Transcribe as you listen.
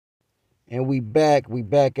And we back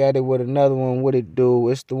at it with another one. What it do?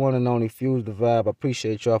 It's the one and only Fuse the Vibe. I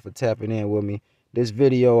appreciate y'all for tapping in with me. This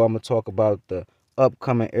video, I'm gonna talk about the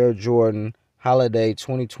upcoming Air Jordan Holiday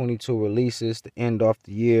 2022 releases to end off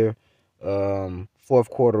the year. Fourth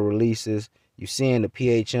quarter releases. You seeing the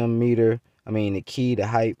PHM meter? I mean the key, the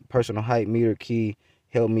hype, personal hype meter key.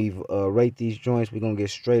 Help me rate these joints. We're gonna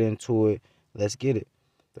get straight into it. Let's get it.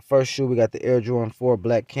 The first shoe, we got the Air Jordan 4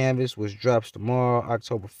 Black Canvas, which drops tomorrow,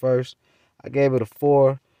 October 1st. I gave it a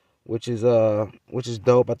 4, which is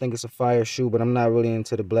dope. I think it's a fire shoe, but I'm not really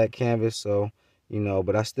into the black canvas, so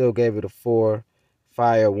but I still gave it a 4.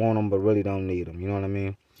 Fire, want them, but really don't need them. You know what I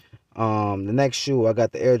mean? The next shoe, I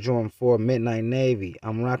got the Air Jordan 4 Midnight Navy.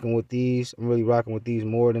 I'm rocking with these. I'm really rocking with these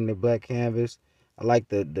more than the black canvas. I like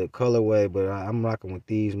the colorway, but I'm rocking with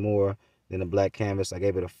these more than the black canvas. I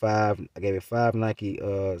gave it a 5. I gave it 5 Nike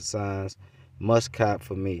signs. Must cop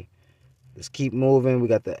for me. Let's keep moving. We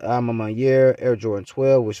got the I'm on my year Air Jordan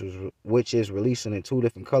 12, which is releasing in 2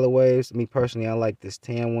 different colorways. Me personally, I like this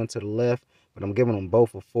tan one to the left, but I'm giving them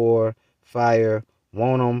both a 4. Fire,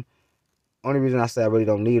 want them. Only reason I say I really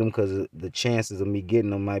don't need them because the chances of me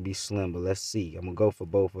getting them might be slim, but let's see. I'm gonna go for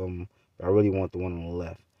both of them, but I really want the one on the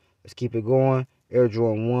left. Let's keep it going. Air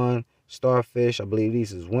Jordan 1 Starfish. I believe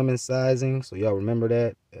these is women's sizing, so y'all remember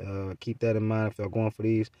that. Keep that in mind if y'all going for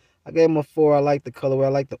these. I gave them a 4. I like the colorway. I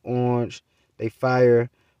like the orange. They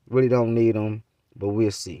fire. Really don't need them, but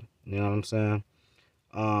we'll see. You know what I'm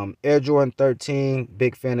saying? Air Jordan 13.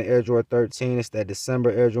 Big fan of Air Jordan 13. It's that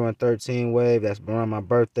December Air Jordan 13 wave. That's around my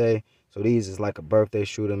birthday. So these is like a birthday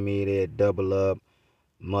shoe to me. They're double up.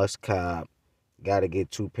 Must cop. Gotta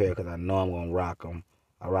get 2 pair because I know I'm gonna rock them.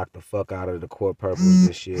 I rocked the fuck out of the court purples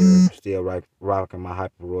this year. Still rocking my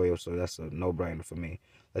Hyper Royal, so that's a no-brainer for me.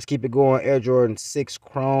 Let's keep it going. Air Jordan 6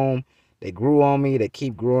 Chrome. They grew on me. They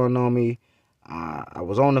keep growing on me. I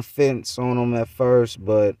was on the fence on them at first,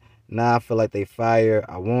 but now I feel like they fire.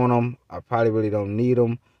 I want them. I probably really don't need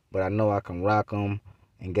them, but I know I can rock them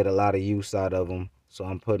and get a lot of use out of them. So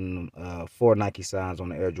I'm putting 4 Nike signs on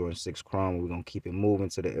the Air Jordan 6 Chrome. We're going to keep it moving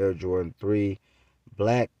to the Air Jordan 3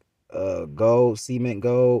 Black Gold, Cement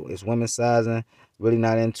Gold. It's women's sizing. Really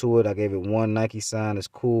not into it. I gave it 1 Nike sign. It's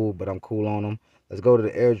cool, but I'm cool on them. Let's go to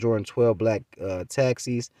the Air Jordan 12 Black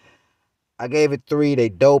Taxis. I gave it 3. They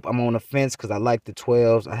dope. I'm on the fence because I like the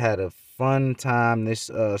 12s. I had a fun time this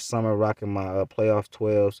summer rocking my playoff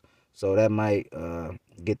 12s. So that might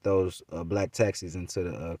get those black taxis into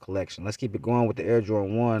the collection. Let's keep it going with the Air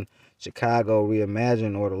Jordan 1 Chicago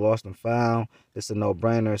Reimagined or the Lost and Found. It's a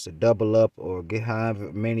no-brainer. It's a double up or get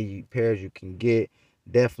however many pairs you can get.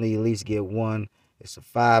 Definitely at least get 1. It's a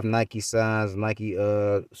 5 Nike signs, Nike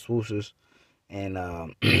swooshes. And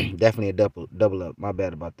definitely a double up. My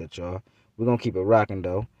bad about that, y'all. We're going to keep it rocking,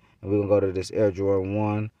 though. And we're going to go to this Air Jordan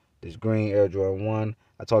 1, this green Air Jordan 1.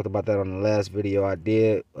 I talked about that on the last video I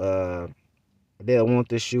did. I did want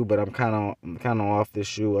this shoe, but I'm kind of off this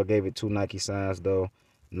shoe. I gave it 2 Nike signs, though.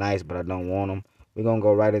 Nice, but I don't want them. We're going to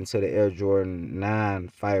go right into the Air Jordan 9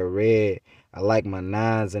 Fire Red. I like my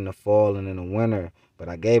 9s in the fall and in the winter, but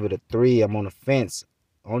I gave it a 3. I'm on the fence.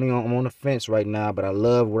 I'm on the fence right now, but I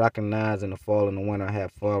love rocking 9s in the fall and the winter. I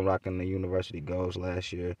had fun rocking the University Golds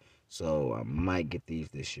last year, so I might get these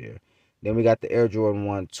this year. Then we got the Air Jordan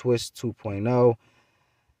 1 Twist 2.0.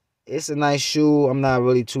 It's a nice shoe. I'm not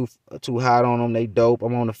really too hot on them. They dope.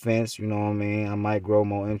 I'm on the fence, you know what I mean? I might grow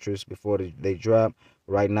more interest before they drop.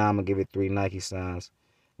 Right now, I'm going to give it 3 Nike signs.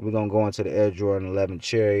 We're going to go into the Air Jordan 11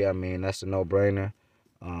 Cherry. I mean, that's a no-brainer.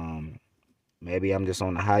 Maybe I'm just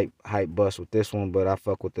on the hype bus with this one, but I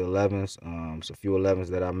fuck with the 11s. It's a few 11s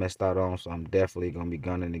that I missed out on, so I'm definitely going to be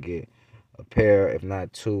gunning to get a pair, if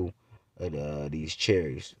not 2, of these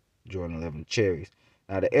cherries, Jordan 11 cherries.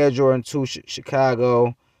 Now, the Air Jordan 2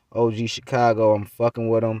 Chicago, OG Chicago, I'm fucking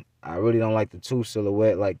with them. I really don't like the 2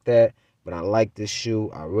 silhouette like that, but I like this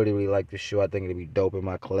shoe. I really, really like this shoe. I think it'll be dope in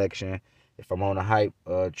my collection. If I'm on a hype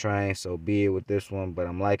train, so be it with this one, but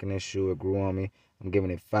I'm liking this shoe. It grew on me. I'm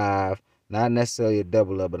giving it 5. Not necessarily a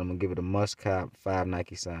double up, but I'm going to give it a must cop 5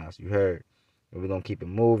 Nike signs. You heard. And we're going to keep it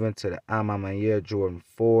moving to the I'm on my year Jordan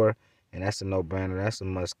 4. And that's a no-brainer. That's a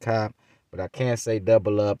must cop. But I can't say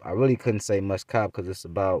double up. I really couldn't say must cop because it's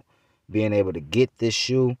about being able to get this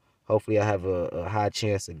shoe. Hopefully I have a high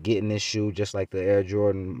chance of getting this shoe just like the Air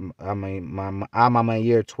Jordan. I'm on my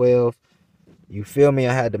year 12. You feel me?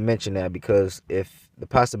 I had to mention that because if the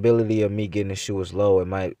possibility of me getting a shoe is low, it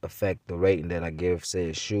might affect the rating that I give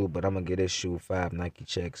said shoe. But I'm going to get this shoe 5 Nike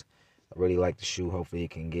checks. I really like the shoe. Hopefully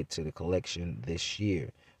it can get to the collection this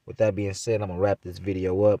year. With that being said, I'm going to wrap this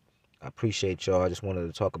video up. I appreciate y'all. I just wanted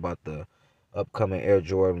to talk about the upcoming Air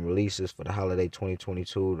Jordan releases for the holiday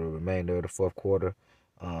 2022, the remainder of the fourth quarter.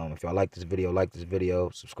 If y'all like this video,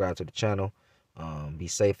 subscribe to the channel. Be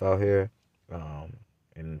safe out here. And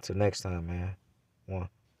until next time, man. One.